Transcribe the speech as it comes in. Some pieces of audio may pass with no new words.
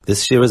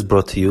This year is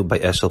brought to you by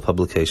Eshel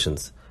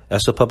Publications.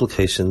 Eshel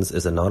Publications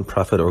is a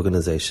non-profit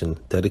organization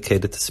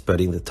dedicated to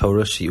spreading the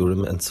Torah,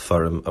 Shiurim, and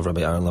Sefarim of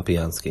Rabbi Aaron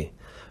Lopiansky.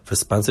 For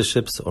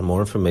sponsorships or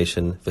more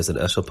information, visit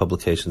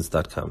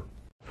eshelpublications.com.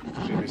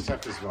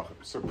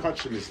 So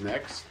Kachim is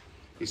next.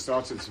 He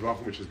starts at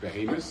Zvachim, which is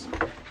Behemoth.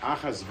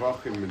 Achaz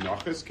Zvachim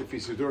Menachas,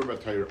 Kefisudur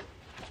B'Torah.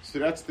 So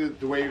that's the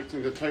way it's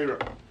in the Torah.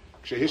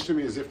 Kshehishtem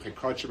Yezif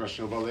Chekachim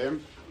Ashel Balem,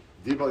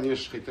 Dibal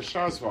Yeshchit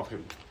Ashar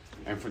Zvachim.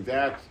 And from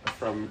that,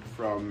 from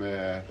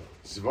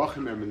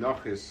Zvachim and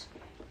Menachas,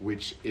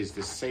 which is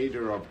the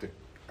seder of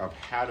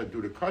how to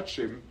do the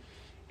Kachim,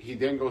 he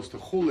then goes to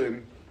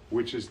Chulin,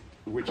 which is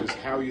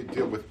how you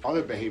deal with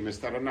other behemoths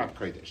that are not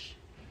Kodesh.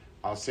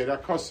 I'll say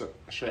that kosa.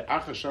 She'ach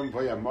Hashem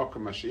v'ya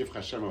mokum ma'sheif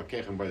Hashem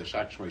l'keichem v'ya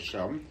shak shmei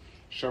Shem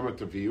Shema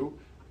Taviu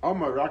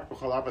Omar rak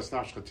b'chol avas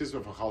nafsh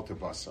chatizma v'chal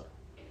tevasa.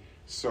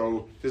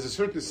 So there's a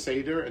certain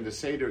seder, and the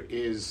seder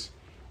is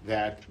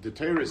that the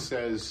Torah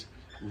says,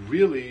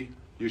 really,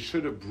 you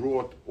should have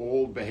brought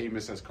all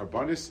behemoths as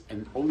karbanis,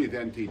 and only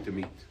then to eat the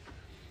meat.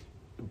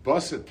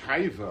 Basa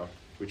taiva,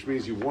 which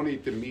means you want to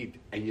eat the meat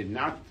and you're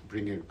not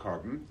bringing a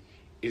carbon,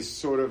 is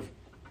sort of,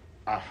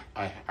 I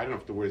don't know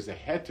if the word is a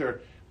heter,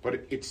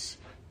 but it's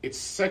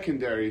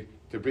secondary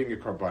to bring a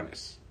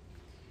karbanis.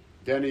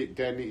 Then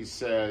he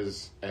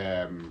says,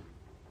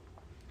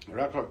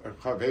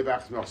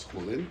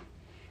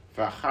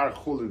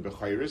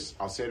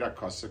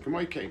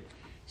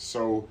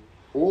 so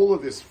all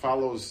of this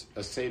follows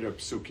a seder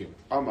psukim.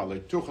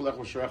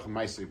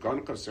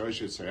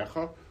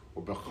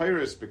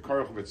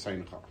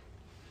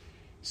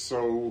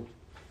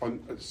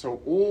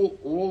 So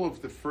all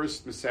of the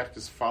first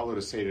mesechtas follow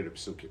the seder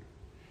psukim.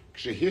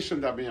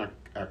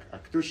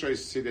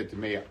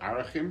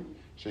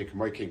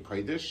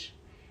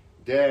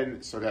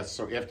 Then, so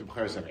after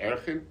B'chayres have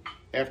Erchin.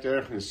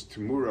 After Erchin is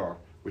Temura,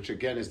 which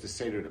again is the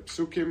seder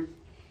psukim.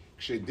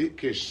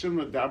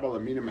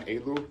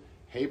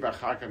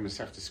 Hebachaka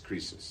mesechtes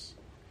krisus.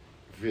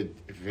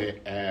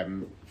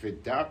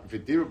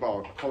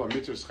 V'dirubal kol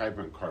ha-mitzvos chayv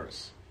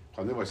kares.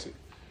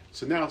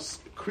 So now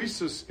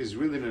krisus is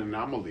really an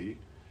anomaly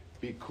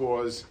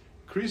because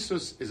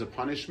krisus is a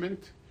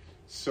punishment.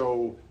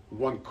 So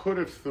one could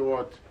have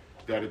thought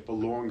that it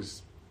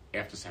belongs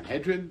after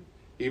Sanhedrin,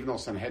 even though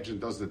Sanhedrin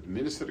doesn't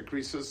administer the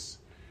krisus.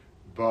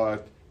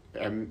 But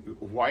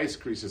why is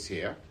krisus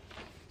here?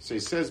 So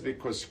he says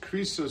because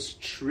krisus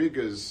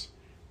triggers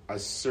a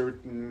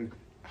certain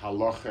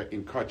halacha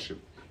in kachim.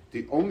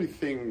 The only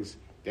things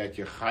that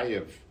you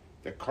chayev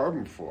the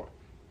carbon for,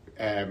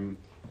 vatam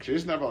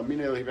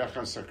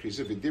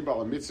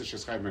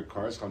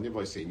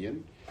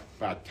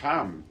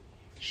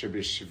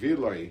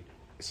shebishviloi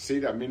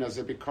sida mina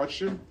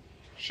zebikachim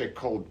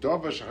shekol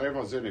dova sharev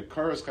alzen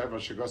karas chayev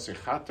shegose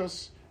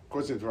chatos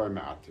kozin dvarim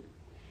ma'atim.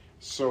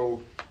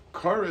 So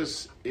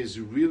karas is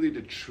really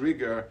the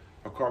trigger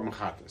of carbon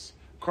chatos.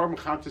 Carbon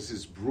chatos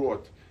is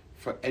brought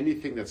for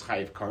anything that's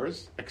chayiv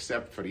karas,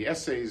 except for the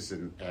essays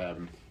and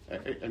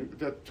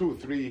there are 2 or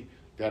 3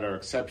 that are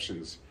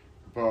exceptions.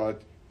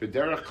 But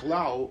b'derech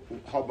klal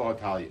haba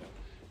hatalia.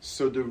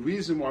 So the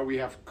reason why we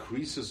have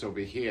krisus over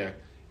here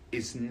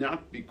is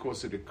not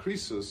because of the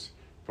krisus,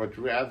 but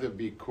rather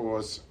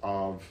because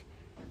of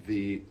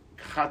the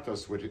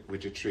chatos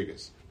which it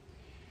triggers.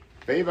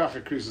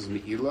 Beivach krisus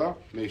meila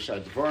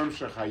meishadvarim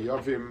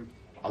shechayavim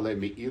ale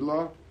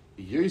meila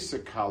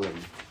yosekalim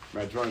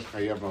me'advarim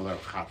shechayavim ale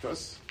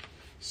chatos.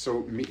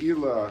 So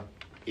meila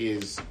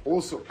is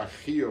also a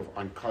chiyuv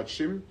on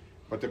kachim,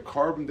 but the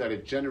carbon that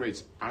it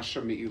generates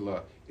asha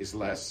meila is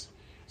less.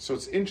 So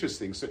it's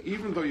interesting. So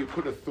even though you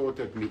could have thought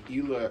that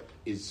meila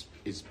is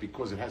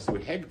because it has to do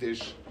with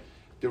hegdish,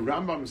 the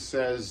Rambam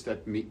says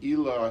that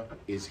meila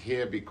is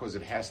here because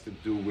it has to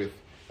do with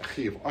a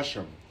chiyuv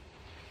asham.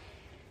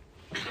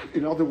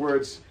 In other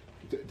words,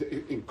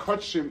 in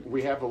kachim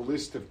we have a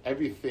list of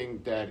everything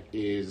that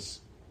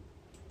is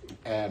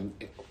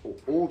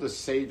all the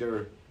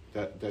seder.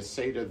 The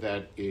seder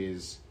that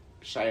is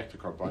shaykh to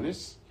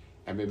karbonis,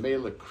 and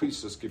me'ela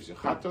krisus gives you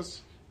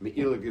chatos,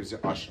 me'ila gives you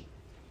asham.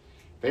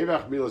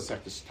 Beivach mila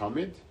sechtes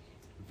tamid,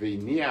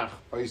 ve'niach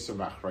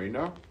oisam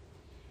achreina,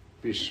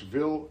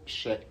 bishvil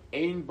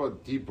she'ein bo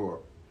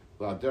dibur,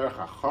 la'derech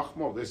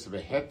ha'chachma, this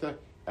veheta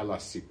ela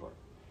sipor.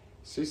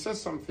 So he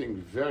says something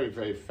very,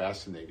 very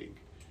fascinating.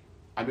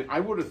 I mean, I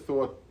would have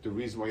thought the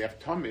reason why you have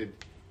tamid,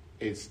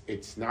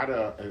 it's not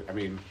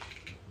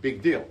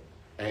big deal.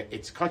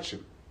 It's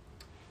kachim.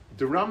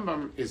 The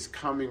Rambam is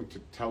coming to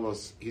tell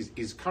us,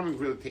 he's coming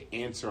really to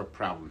answer a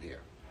problem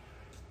here.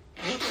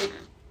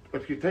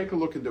 If you take a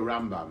look at the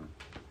Rambam,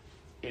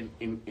 in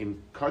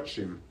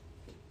Kachim,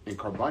 in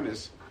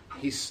Karbanis,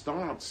 he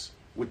starts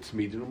with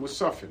Tmidin and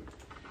Musafim.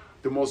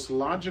 The most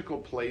logical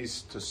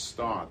place to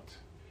start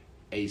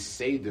a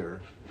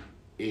Seder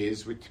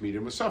is with Tmidin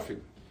and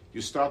Musafim.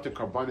 You start the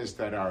Karbanis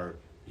that are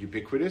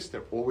ubiquitous,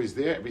 they're always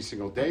there every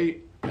single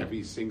day,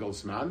 every single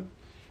Zman.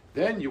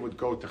 Then you would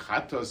go to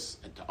Chatos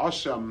and to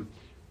Asham.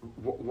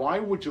 Why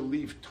would you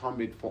leave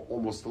Tamid for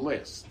almost the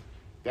last?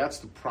 That's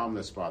the problem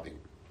that's bothering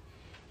you.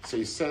 So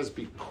he says,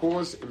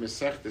 because in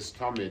Masechtes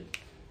Tamid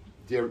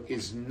there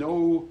is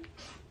no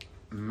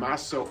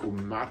masa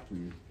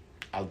umatn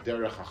al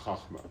derech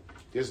hachachma.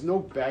 There's no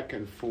back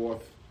and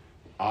forth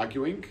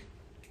arguing,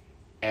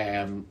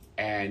 and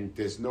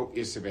there's no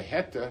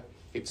isaveheta.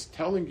 It's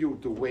telling you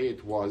the way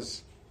it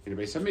was in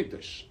the Beis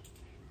Hamikdash.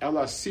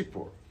 Ela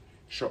sipur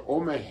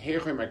she'omer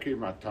hechem akriv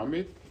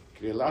matamid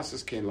k'dei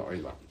lasas kein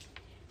la'olam.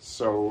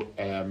 So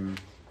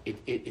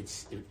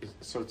it's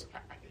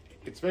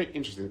very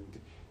interesting.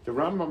 The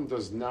Rambam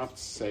does not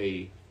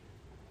say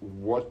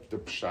what the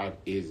pshat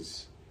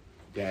is,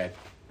 that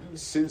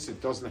since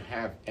it doesn't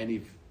have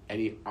any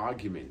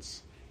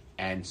arguments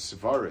and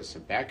svaras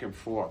and back and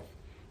forth,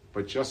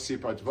 but just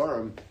sipat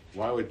dvarim,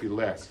 why would it be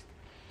less?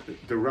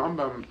 The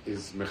Rambam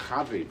is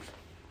mechaviv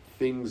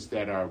things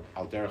that are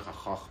al derech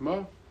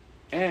hachachma,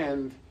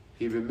 and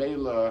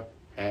Hivimela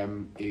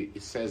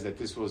it says that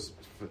this was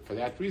for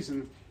that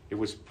reason it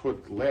was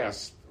put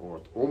last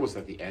or almost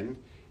at the end,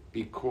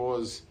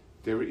 because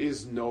there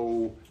is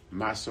no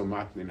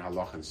masomatn in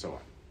halach and so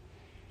on.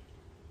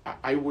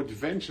 I would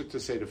venture to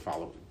say the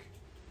following.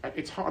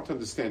 It's hard to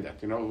understand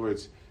that. In other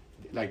words,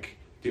 like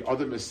the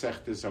other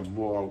mesechtes are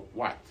more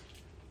what?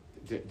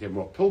 They're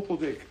more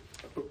pilpuldik.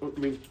 I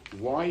mean,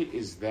 why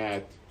is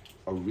that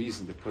a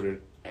reason to put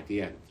it at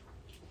the end?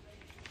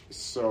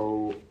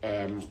 So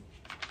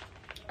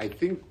I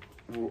think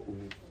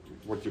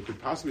what you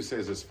could possibly say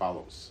is as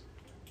follows.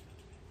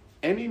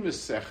 Any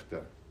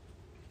mesechta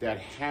that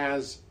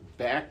has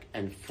back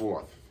and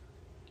forth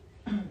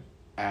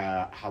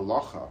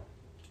halacha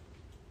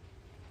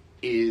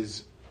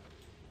is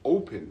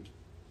open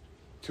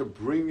to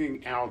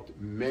bringing out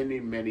many,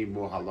 many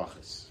more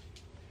halachas.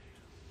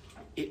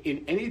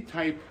 In any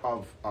type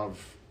of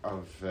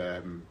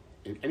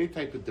in any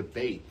type of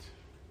debate,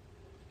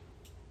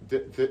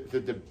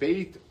 the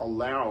debate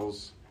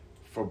allows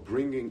for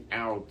bringing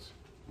out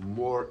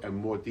more and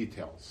more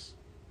details.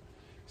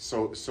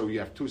 So you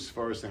have two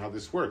svaras and how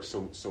this works.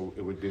 So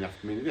it would be enough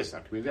community this,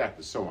 enough community that,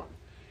 and so on.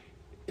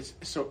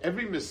 So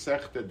every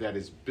mesechta that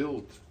is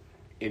built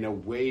in a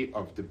way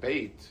of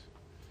debate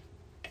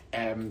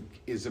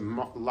is a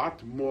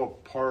lot more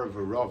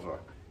paravarava.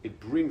 It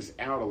brings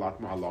out a lot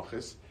more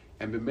halachas,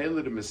 and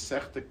b'meila the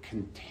mesechta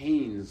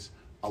contains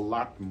a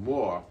lot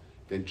more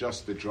than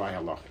just the dry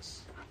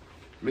halachas.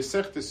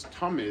 Mesechtes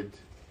Tamid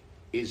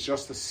is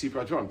just a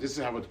sibra drum. This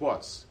is how it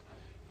was.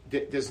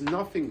 There's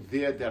nothing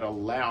there that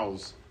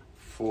allows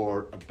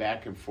for a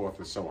back and forth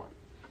and so on.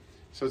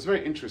 So it's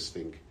very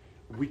interesting.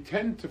 We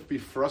tend to be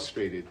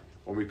frustrated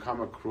when we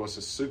come across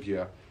a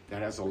sugya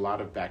that has a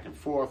lot of back and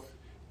forth,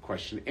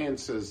 question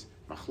answers,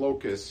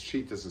 machlokas,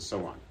 shitas, and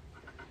so on.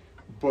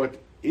 But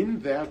in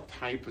that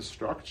type of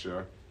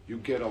structure, you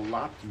get a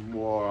lot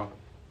more,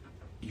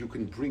 you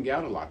can bring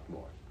out a lot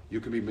more.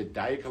 You can be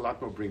medayik a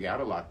lot more, bring out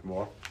a lot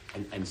more,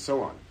 and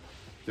so on.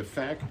 The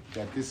fact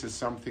that this is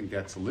something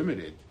that's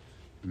limited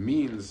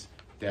means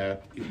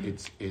that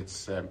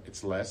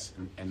it's less,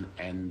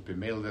 and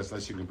b'meil there's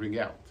less you can bring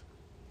out.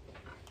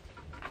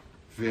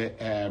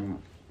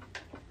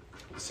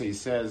 So he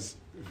says,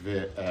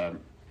 "Ve'er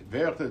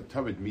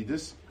Tamid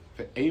Midas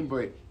ve'ein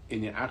bo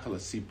in yachal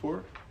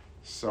sipur."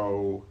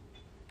 So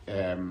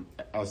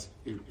as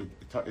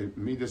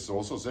Midas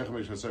also so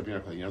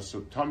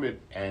Tamid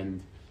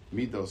and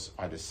Midas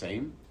are the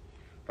same.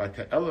 But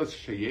elas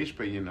sheyesh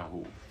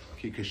be'yinahu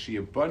ki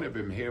kashiyabana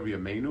b'mher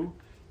v'yameinu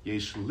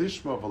yesh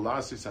lishma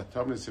v'lasis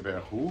atamid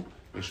severhu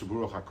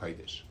v'shaburuch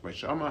hakodesh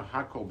v'shama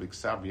hakol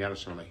b'ksav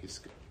v'yadasham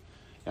lehiska.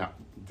 Now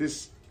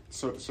this.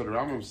 So the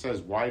Rambam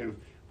says, why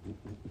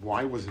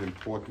was it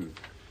important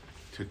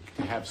to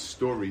have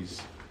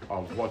stories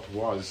of what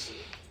was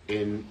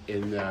in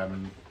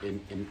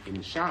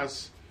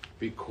Shas?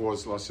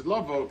 Because Lasid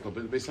Lavo, they'll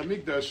be the Beis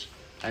Hamikdash,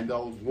 and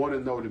they'll want to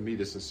know the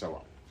midas and so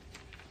on.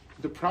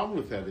 The problem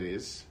with that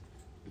is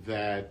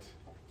that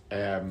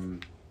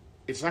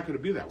it's not going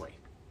to be that way.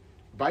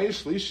 By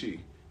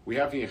Shlishi, we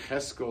have in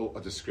Cheskel a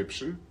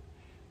description.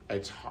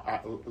 It's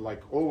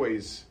like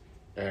always.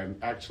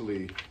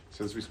 Actually,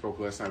 since we spoke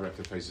last night about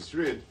the Taisus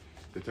Rid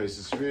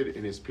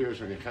in his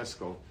Pirush on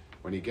Yecheskel,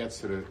 when he gets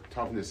to the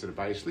toughness of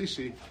the Bayis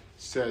Shlishi,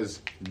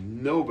 says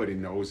nobody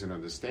knows and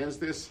understands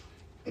this.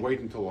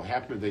 Wait until it will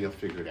happen, and then you'll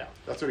figure it out.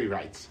 That's what he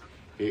writes.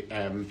 The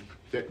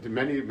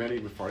many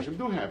Mefarshim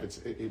do have it,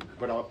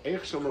 but al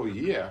Eich Shalo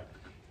Yeh,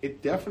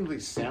 it definitely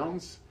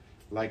sounds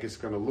like it's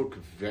going to look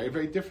very,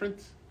 very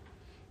different.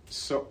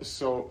 So,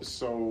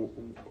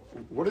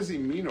 what does he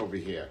mean over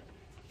here?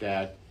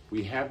 That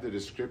we have the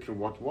description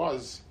what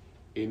was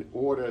in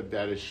order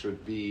that it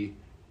should be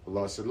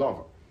Lasid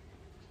Lava.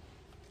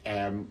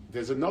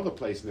 There's another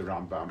place in the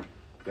Rambam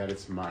that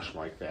it's mash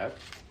like that.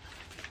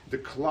 The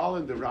klal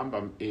in the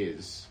Rambam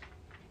is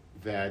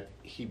that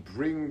he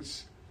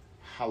brings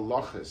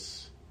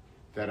halachas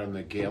that are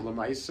negei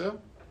l'maisa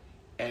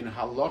and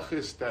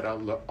halachas that are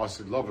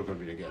Lasid Lava going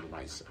to be negei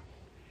l'maisa.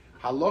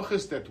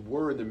 Halachas that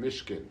were in the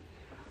Mishkan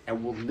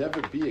and will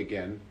never be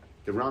again,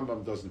 the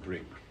Rambam doesn't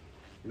bring.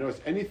 You know,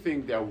 it's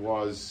anything that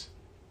was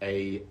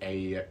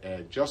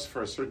a just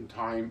for a certain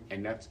time,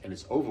 and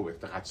it's over with.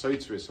 The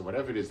Chatzoitzris or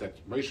whatever it is that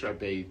Moshe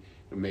Rabbeinu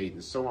made,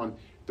 and so on.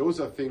 Those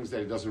are things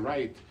that he doesn't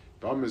write,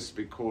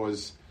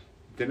 because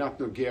they're not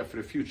nogea for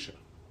the future.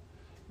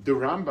 The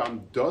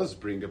Rambam does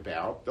bring the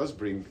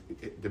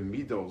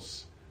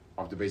midos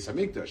of the Beis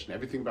Hamikdash and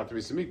everything about the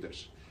Beis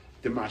Hamikdash.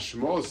 The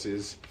mashmos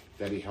is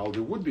that he held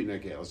it would be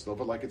nogea. It's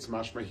over like it's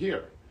mashma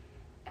here.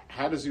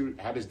 How does he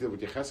deal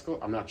with Yecheskel?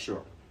 I'm not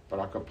sure, but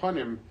upon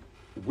him.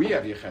 We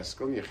have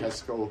Yecheskel, and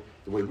Yecheskel,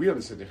 the way we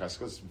understand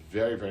Yecheskel, is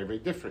very, very, very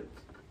different.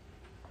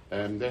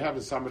 They have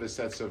in some of the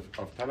sets of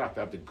Tanakh,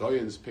 they have the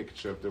Goyen's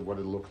picture of what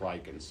it looked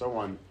like, and so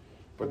on.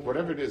 But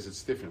whatever it is,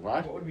 it's different.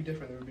 What would be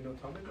different? There would be no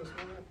Talmud or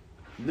something like that?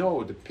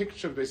 No, the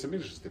picture of Beis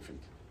Hamikdash is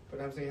different.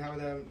 But I'm saying, how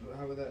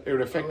would that... It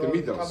would affect the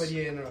Midos.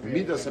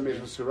 Midos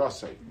Hamikdash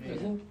Surasei.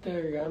 Doesn't the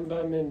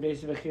Rambam in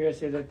Beis Bechira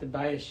say that the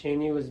Bayis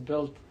Sheni was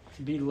built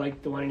to be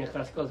like the one in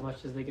Yecheskel as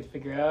much as they could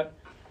figure out?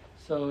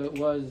 So it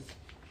was...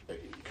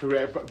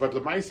 Correct, but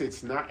Lemaise,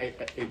 it's not.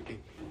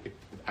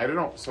 I don't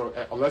know. So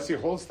unless he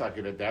holds that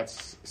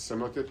that's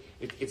similar to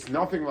it's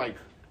nothing like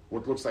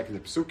what looks like in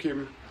the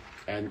Psukim,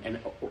 and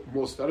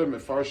most other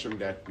Mefarshim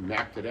that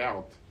mapped it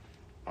out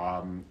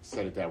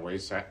said it that way.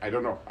 So I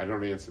don't know. I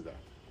don't answer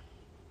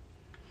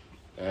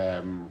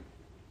that.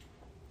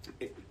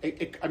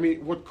 I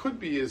mean, what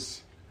could be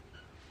is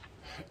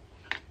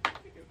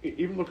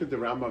even look at the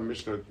Rambam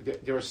Mishnah.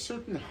 There are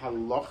certain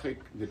halachic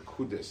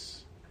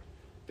nekudas.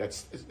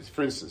 That's,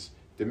 for instance,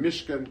 the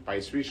Mishkan, by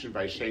Rishon,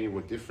 by Sheni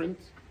were different,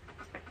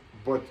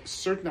 but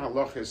certain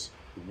halachas,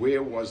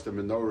 where was the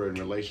menorah in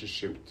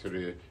relationship to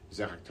the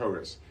Zechak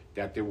Torahs?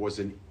 That there was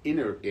an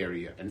inner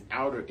area, an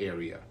outer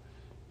area,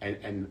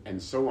 and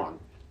so on.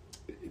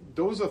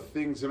 Those are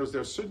things, there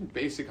are certain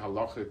basic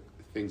halachic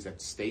things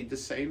that stayed the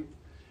same.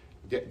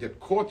 The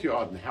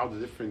courtyard and how the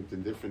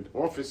different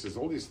offices,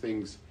 all these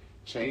things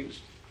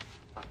changed.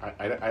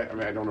 I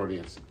mean, I don't know the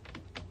answer.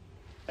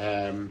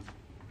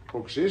 So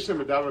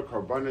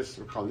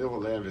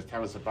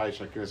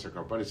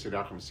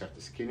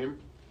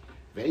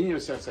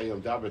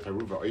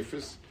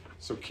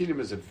kinim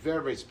is a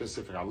very, very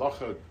specific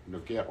halacha,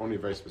 only a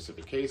very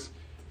specific case.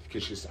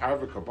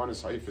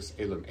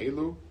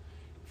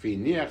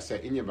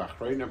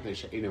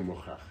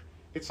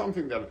 It's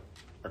something that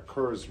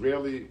occurs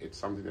rarely. It's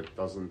something that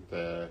doesn't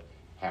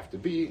have to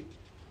be.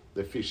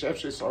 The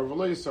fishefshis are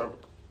v'loisar,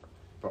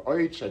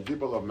 v'oit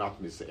shadibol of mat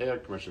miseir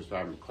k'mashes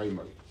v'am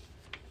koimoi.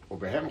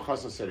 Ubehem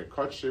chasna seder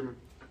kotshim,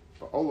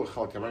 v'olu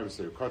chal kamayim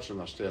seder kotshim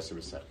l'shtei asir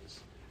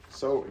mesechtes.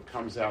 So it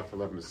comes out to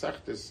 11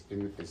 mesechtes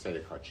in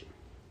seder kotshim.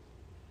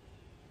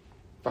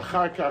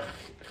 V'char kach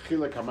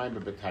chilek hamayim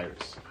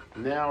b'betayris.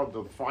 Now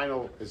the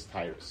final is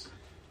Tyrus.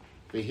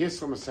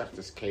 V'hisl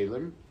mesechtes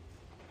kelim,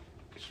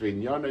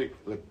 shv'inyane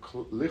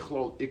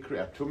lichlol ikri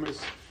atumis,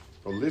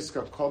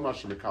 v'liska kol ma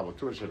shemekabel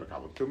tumah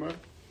shemekabel tumah,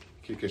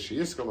 ki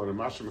k'sheyiskal or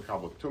ma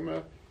shemekabel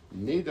tumah,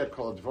 neder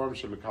kol advarim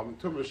shemekabel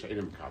tumah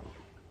she'enim mekabel.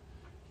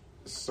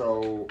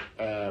 So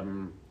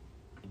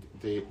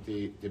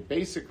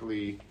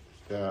basically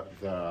the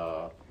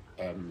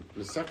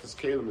Mesechtes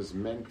Kelim is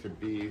meant to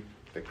be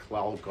the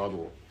klal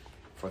gadol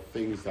for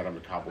things that are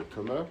mekabel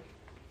tumah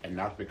and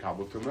not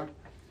mekabel tumah.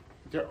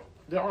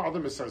 There are other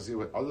Mesechtes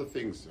with other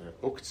things.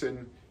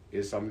 Uktzin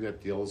is something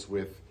that deals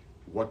with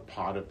what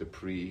part of the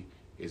pri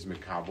is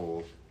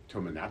mekabel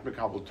tumah, not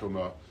mekabel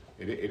tumah.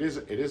 It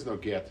is no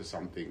get to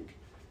something.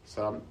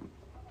 So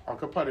I'll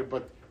compare it,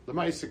 but the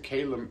Ma'aseh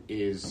Kelim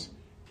is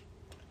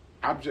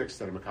objects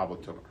that are mekabel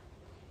tumah.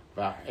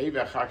 But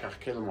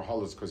Kelim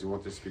Mahal is because you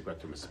want to speak about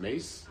tumas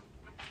meis.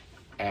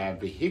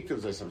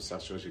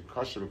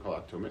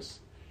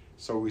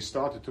 So we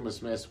start with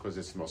tumas meis because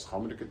it's the most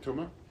chomedik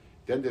tumah.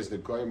 Then there's the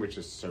goyim, which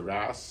is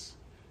saras,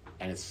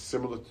 and it's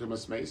similar to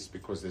tumas meis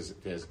because there's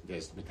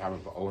mitam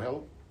of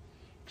ohel.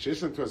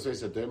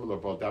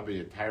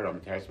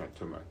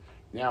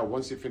 Now,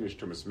 once you finish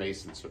tumas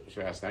meis and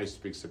saras, now he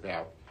speaks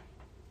about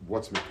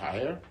what's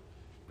metaher,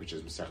 which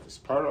is mesechtes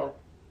paro,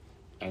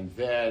 and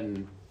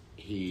then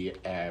he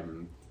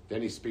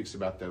speaks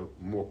about the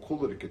more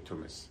cooler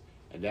ketumis,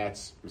 and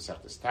that's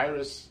mesechtes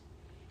tyrus,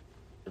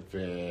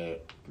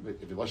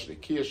 v'loshen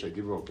ikiyah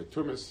she'dibro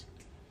ketumis.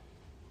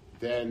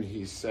 Then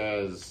he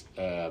says,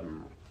 is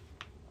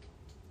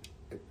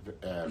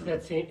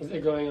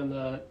it going on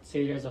the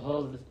Seder as a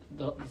whole?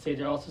 The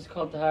Seder also is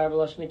called Tahara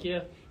v'loshen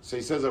ikiyah? So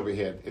he says over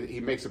here, he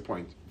makes a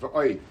point.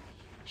 V'oid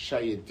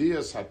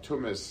shayediyas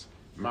hatumis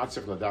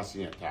matzich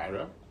ladasi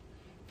yatara.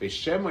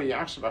 V'shema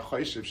yachshav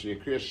achoyshiv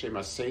shenikriya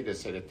shema seder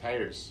seder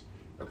tyrus,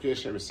 or kriya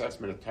shema sex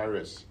meta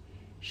tyrus,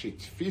 she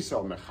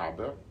tfisal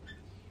mechaber.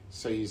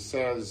 So he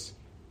says,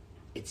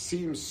 it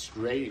seems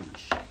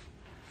strange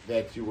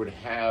that you would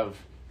have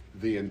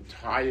the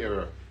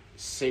entire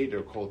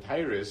seder called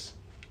tyrus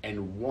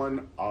and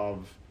one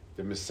of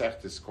the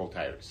mesechtes called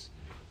tyrus.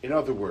 In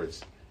other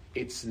words,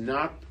 it's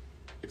not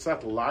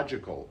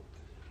logical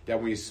that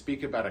when you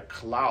speak about a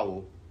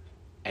klal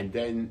and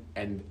then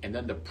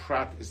the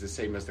prat is the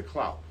same as the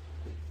klal.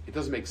 It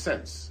doesn't make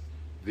sense.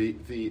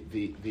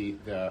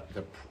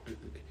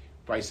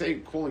 By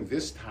saying calling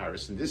this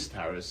taris and this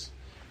taris,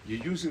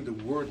 you're using the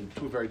word in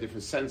two very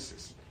different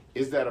senses.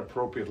 Is that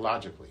appropriate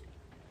logically?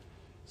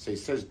 So he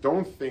says,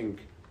 don't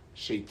think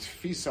she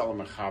tfisa al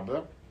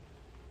mechaber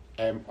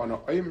on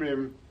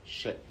oimrim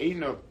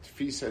she'eno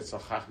tfisa etzal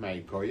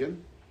chachmei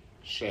goyin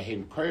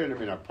she'hem koyin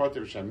min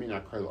apotiv she'min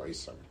akoil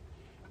oisam.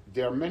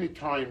 There are many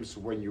times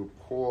when you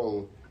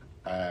call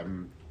a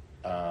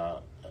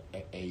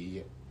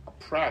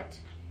prat,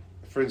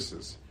 for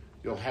instance,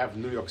 you'll have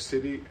New York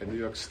City and New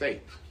York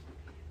State.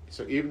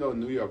 So even though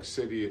New York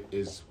City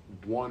is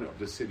one of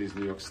the cities,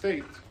 New York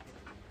State,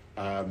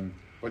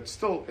 but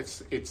still,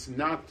 it's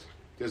not.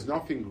 There's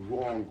nothing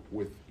wrong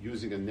with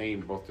using a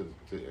name both to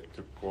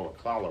call a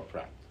klal or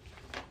prat.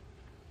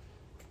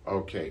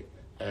 Okay,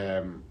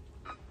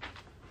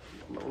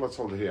 let's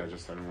hold it here. I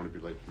don't want to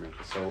be late for me.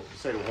 So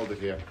say we'll hold it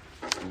here,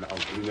 and I'll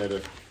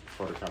later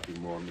photocopy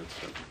more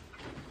mitzvah.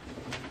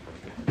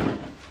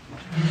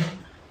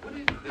 What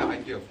is the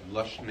idea of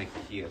lashon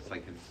nekiya? It's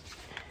like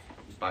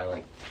it's by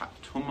like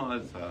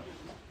tumas.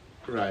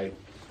 Right.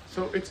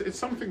 So it's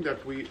something that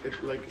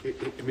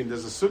I mean,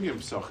 there's a sugya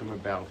psachim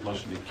about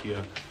lashon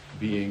nekiya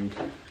being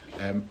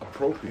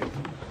appropriate.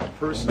 A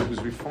person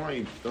who's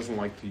refined doesn't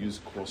like to use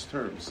coarse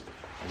terms,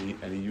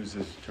 and he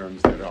uses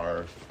terms that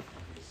are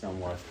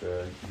somewhat,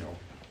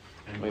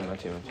 Wait, not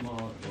too much.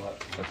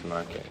 That's a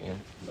market, yeah.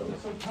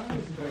 So time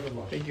is better.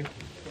 Thank you.